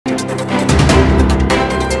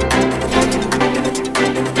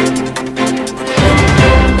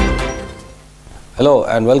Hello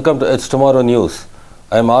and welcome to It's Tomorrow News.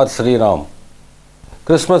 I am R. Sriram.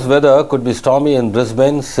 Christmas weather could be stormy in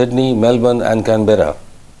Brisbane, Sydney, Melbourne and Canberra.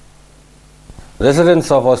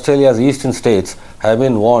 Residents of Australia's eastern states have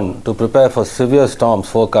been warned to prepare for severe storms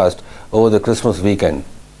forecast over the Christmas weekend.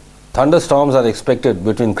 Thunderstorms are expected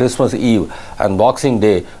between Christmas Eve and Boxing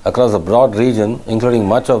Day across a broad region, including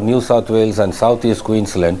much of New South Wales and southeast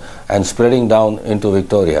Queensland, and spreading down into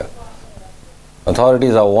Victoria.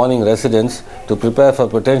 Authorities are warning residents to prepare for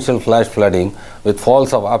potential flash flooding with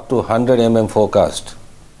falls of up to 100 mm forecast.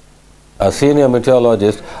 A senior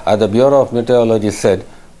meteorologist at the Bureau of Meteorology said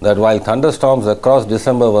that while thunderstorms across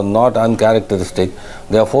December were not uncharacteristic,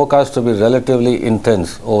 they are forecast to be relatively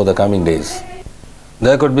intense over the coming days.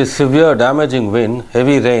 There could be severe damaging wind,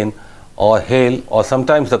 heavy rain or hail, or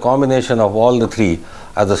sometimes the combination of all the three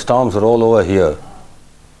as the storms roll over here.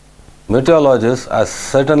 Meteorologists are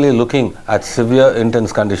certainly looking at severe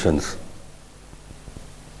intense conditions.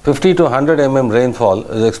 50 to 100 mm rainfall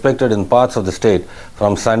is expected in parts of the state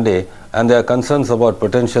from Sunday, and there are concerns about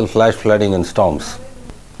potential flash flooding and storms.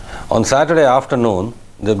 On Saturday afternoon,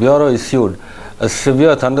 the Bureau issued a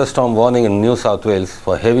severe thunderstorm warning in New South Wales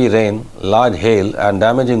for heavy rain, large hail and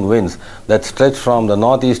damaging winds that stretch from the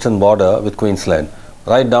northeastern border with Queensland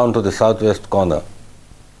right down to the southwest corner.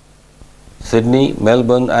 Sydney,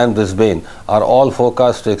 Melbourne and Brisbane are all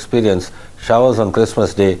forecast to experience showers on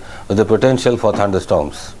Christmas Day with the potential for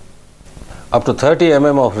thunderstorms. Up to 30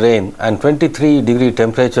 mm of rain and 23-degree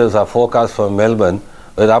temperatures are forecast for Melbourne,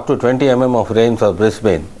 with up to 20 mm of rain for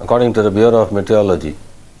Brisbane, according to the Bureau of Meteorology.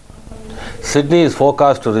 Sydney is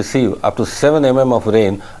forecast to receive up to 7 mm of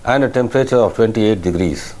rain and a temperature of 28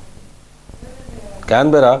 degrees.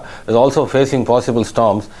 Canberra is also facing possible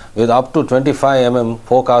storms with up to 25 mm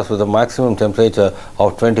forecast with a maximum temperature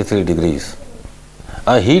of 23 degrees.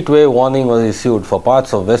 A heat wave warning was issued for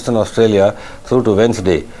parts of Western Australia through to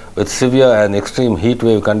Wednesday, with severe and extreme heat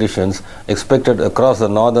wave conditions expected across the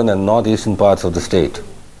northern and northeastern parts of the state.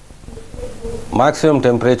 Maximum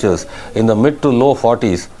temperatures in the mid to low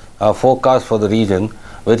 40s are forecast for the region,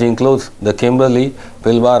 which includes the Kimberley,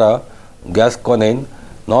 Pilbara, Gascoyne,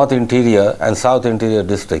 North Interior and South Interior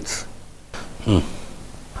districts.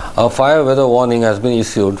 A fire weather warning has been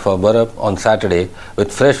issued for Burrup on Saturday,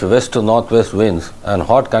 with fresh west to northwest winds and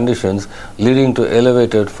hot conditions leading to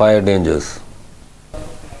elevated fire dangers.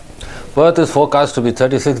 Perth is forecast to be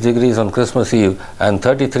 36 degrees on Christmas Eve and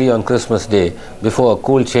 33 on Christmas Day before a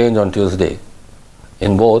cool change on Tuesday.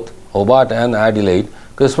 In both Hobart and Adelaide,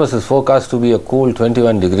 Christmas is forecast to be a cool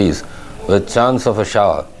 21 degrees with chance of a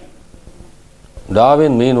shower.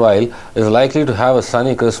 Darwin, meanwhile, is likely to have a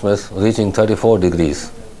sunny Christmas reaching 34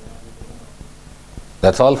 degrees.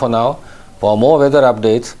 That's all for now. For more weather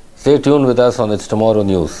updates, stay tuned with us on It's Tomorrow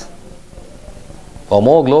News. For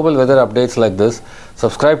more global weather updates like this,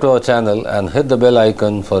 subscribe to our channel and hit the bell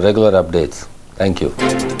icon for regular updates. Thank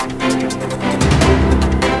you.